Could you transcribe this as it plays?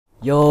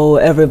Yo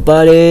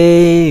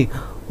everybody,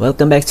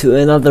 welcome back to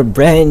another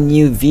brand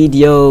new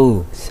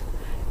video.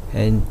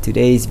 And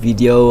today's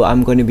video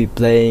I'm going to be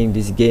playing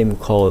this game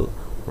called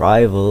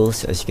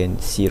Rivals, as you can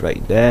see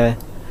right there.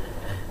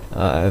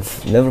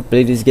 I've never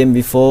played this game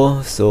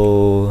before,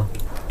 so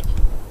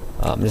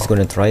I'm just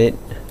gonna try it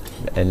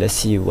and let's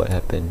see what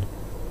happened.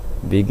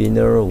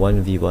 Beginner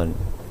 1v1.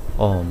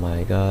 Oh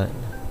my god.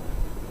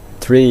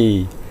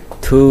 3,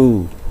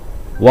 2,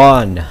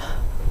 1.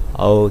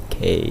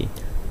 Okay.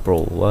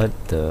 Bro, what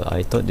the?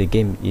 I thought the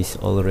game is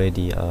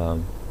already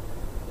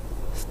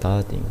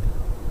starting.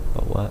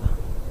 But what?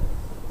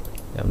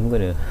 I'm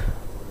gonna.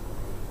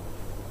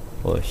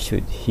 Oh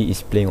shoot, he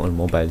is playing on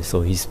mobile, so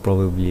he's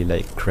probably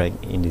like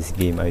cracked in this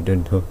game. I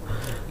don't know.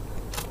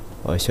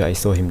 Oh sure, I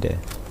saw him there.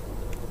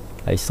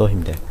 I saw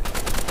him there.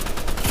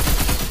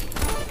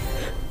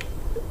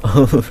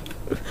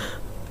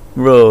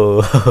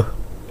 Bro.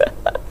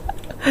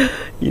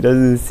 He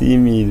doesn't see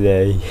me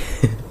there.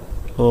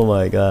 Oh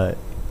my god.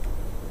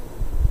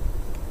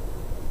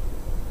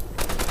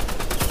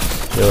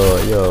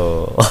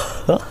 Yo.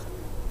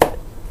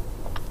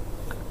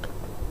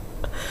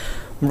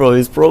 Bro,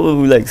 he's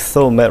probably like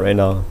so mad right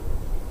now.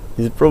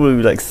 He's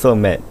probably like so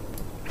mad.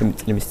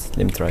 Let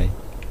me try.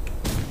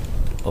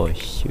 Oh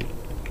shoot.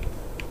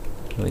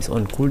 No, it's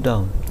on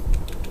cooldown.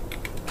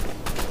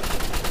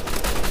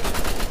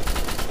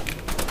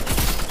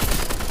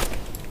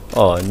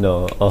 Oh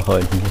no. Oh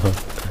no.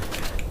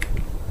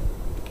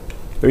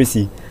 Where is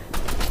he?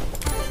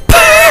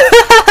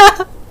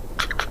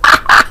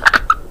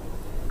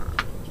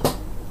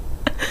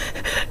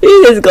 He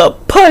just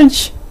got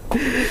punched.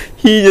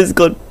 He just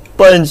got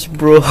punched,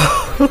 bro.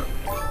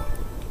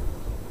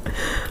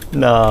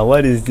 Nah,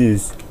 what is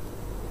this?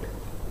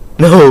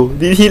 No,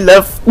 did he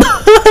left?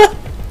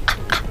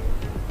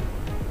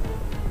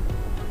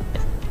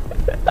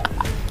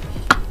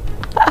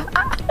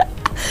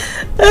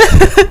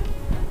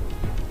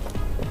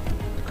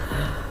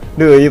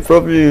 No, he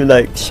probably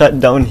like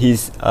shut down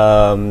his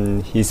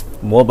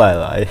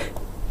mobile.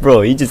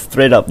 Bro, he just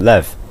straight up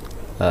left.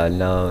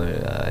 Now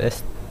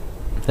let's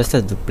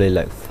start to play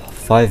like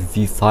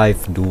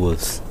 5v5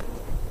 duels.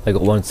 I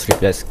got one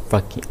streak. Let's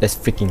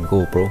freaking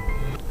go, bro.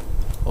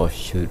 Oh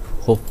shoot,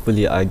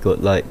 hopefully I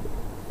got like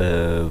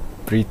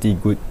pretty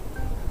good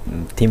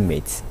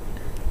teammates.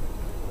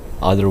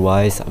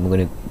 Otherwise I'm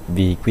gonna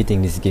be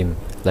quitting this game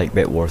like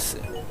bad worse.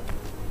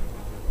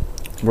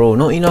 Bro,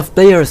 not enough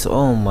players.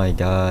 Oh my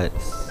god,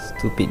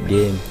 stupid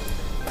game.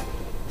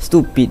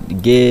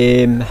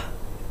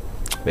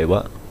 Wait,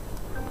 what?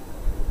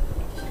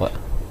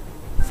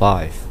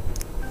 5,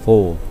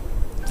 4,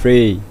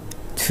 3,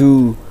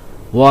 2,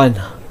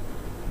 1.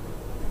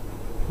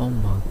 Oh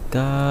my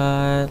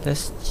god,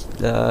 let's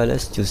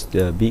choose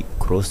the big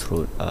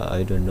crossroad.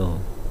 I don't know.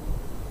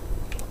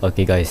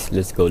 Okay guys,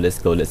 let's go.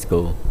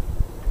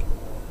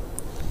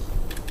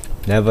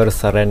 Never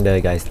surrender,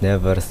 guys,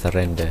 never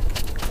surrender.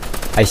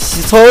 I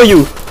saw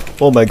you.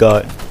 Oh my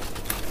god,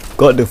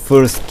 got the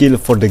first kill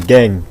for the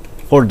gang,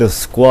 for the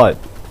squad.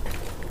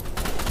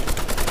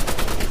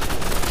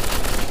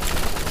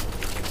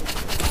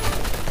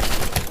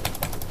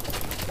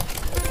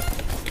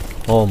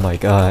 Oh my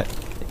god,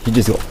 he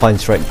just got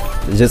punched right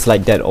just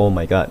like that. Oh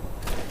my god.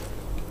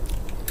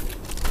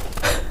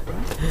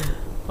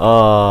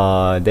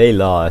 They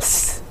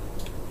lost.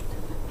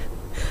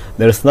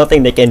 There's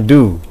nothing they can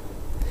do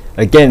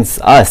against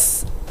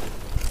us.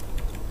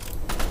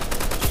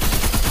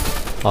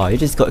 Oh, he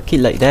just got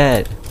killed like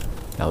that.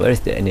 Now where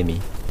is the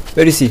enemy?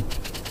 Where is he?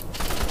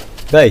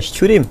 Guys,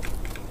 shoot him.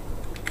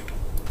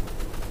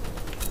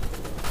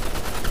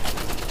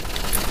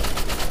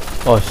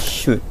 Oh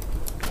shoot.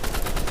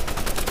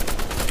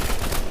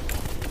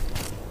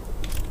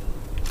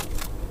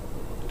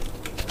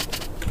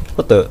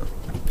 What the?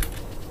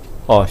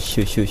 Oh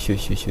shoot.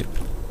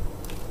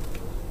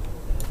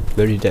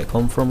 Where did that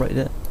come from right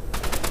there?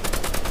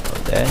 Oh,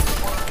 there.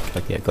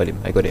 Okay,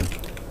 I got him.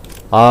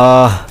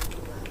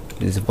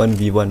 This is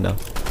 1v1 now.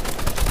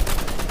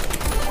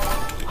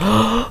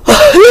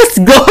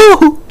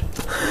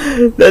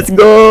 Let's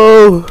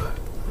go!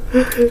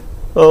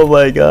 Oh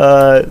my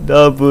god,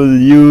 double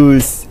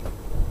use.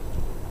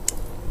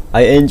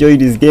 I enjoy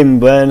this game,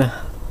 man.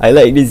 I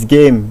like this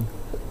game.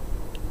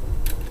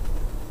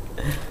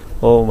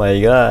 Oh my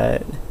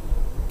god,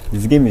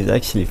 this game is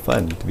actually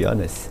fun, to be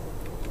honest.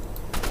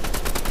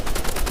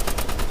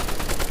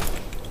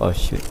 Oh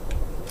shoot,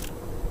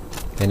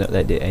 cannot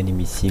let the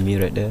enemy see me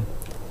right there.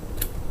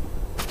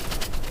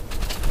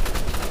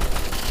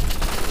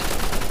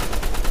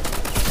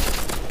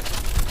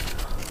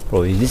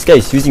 Bro, this guy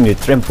is using the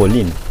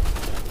trampoline.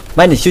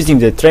 Mine is using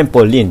the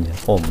trampoline.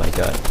 Oh my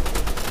god.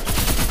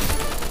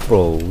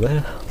 Bro,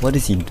 what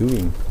is he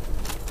doing?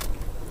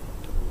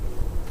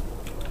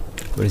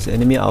 Where is the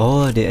enemy?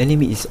 Oh, the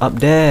enemy is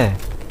up there.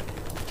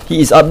 He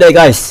is up there,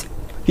 guys.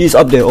 He is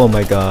up there. Oh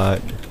my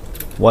god.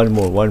 One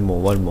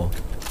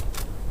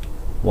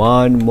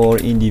more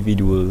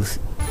individuals.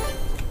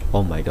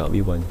 Oh my god,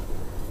 we won.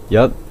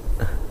 Yup.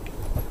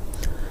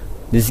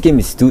 This game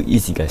is too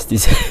easy, guys.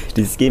 This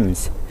game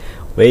is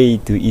Way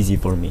too easy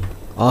for me.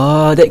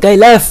 Ah, that guy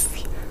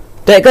left.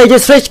 That guy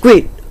just rage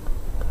quit.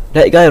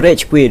 That guy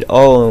rage quit.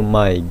 Oh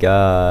my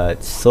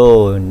god,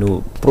 so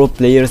noob. Pro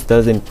players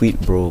doesn't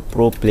quit, bro.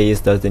 Pro players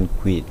doesn't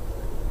quit.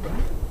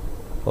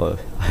 Oh,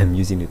 I'm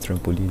using the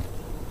trampoline.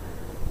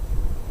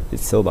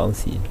 It's so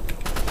bouncy.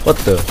 What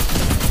the?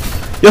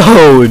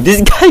 Yo,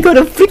 this guy got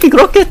a freaking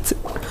rocket.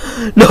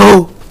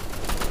 No.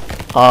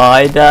 Oh,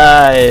 I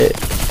died.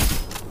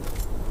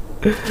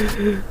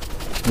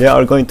 They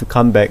are going to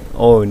come back.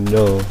 Oh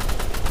no.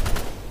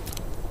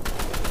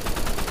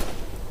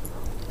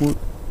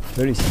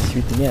 Where is he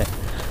shooting at?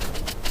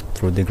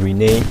 Throw the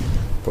grenade.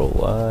 Bro,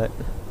 what?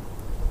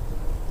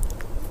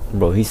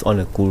 Bro, he's on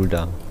a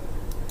cooldown.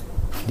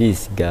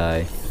 This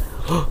guy.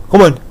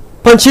 Come on!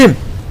 Punch him!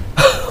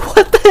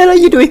 What the hell are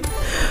you doing?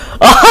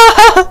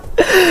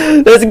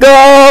 Let's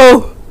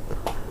go!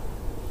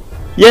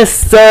 Yes,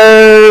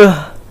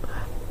 sir!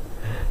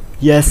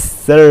 Yes,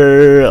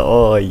 sir!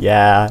 Oh,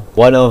 yeah.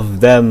 One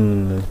of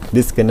them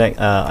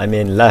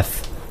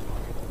left.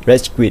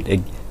 Rage quit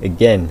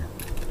again.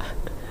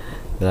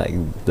 Like,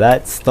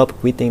 Vlad, stop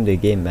quitting the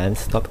game, man.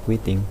 Stop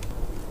quitting.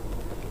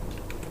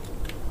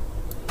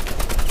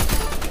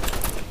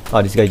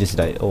 Oh, this guy just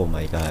died. Oh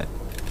my god.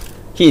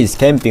 He is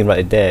camping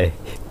right there.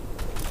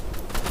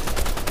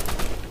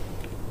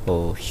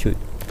 Oh, shoot.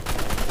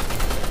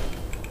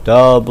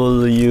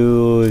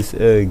 W's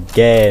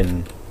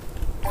again.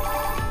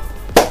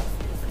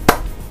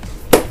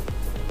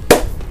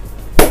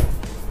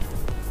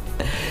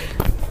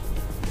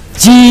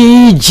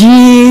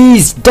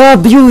 GG's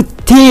W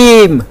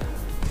team!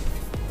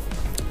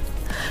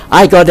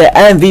 I got the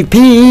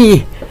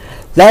MVP!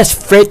 Let's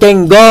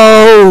freaking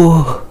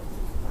go!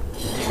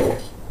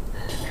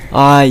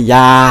 Oh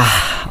yeah!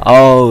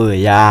 Oh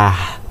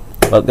yeah!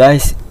 Well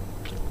guys,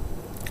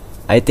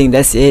 I think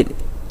that's it.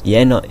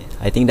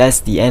 I think that's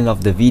the end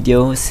of the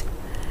videos.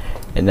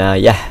 And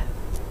yeah.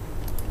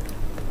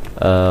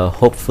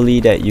 Hopefully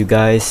that you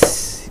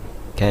guys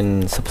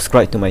can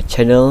subscribe to my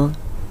channel,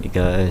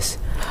 because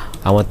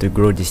I want to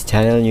grow this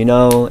channel, you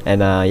know.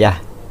 And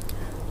yeah,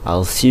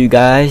 I'll see you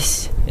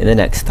guys in the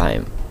next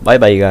time. Bye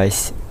bye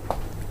guys.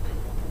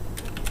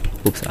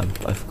 Oops,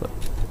 I forgot.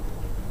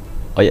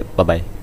 Oh yeah, bye bye.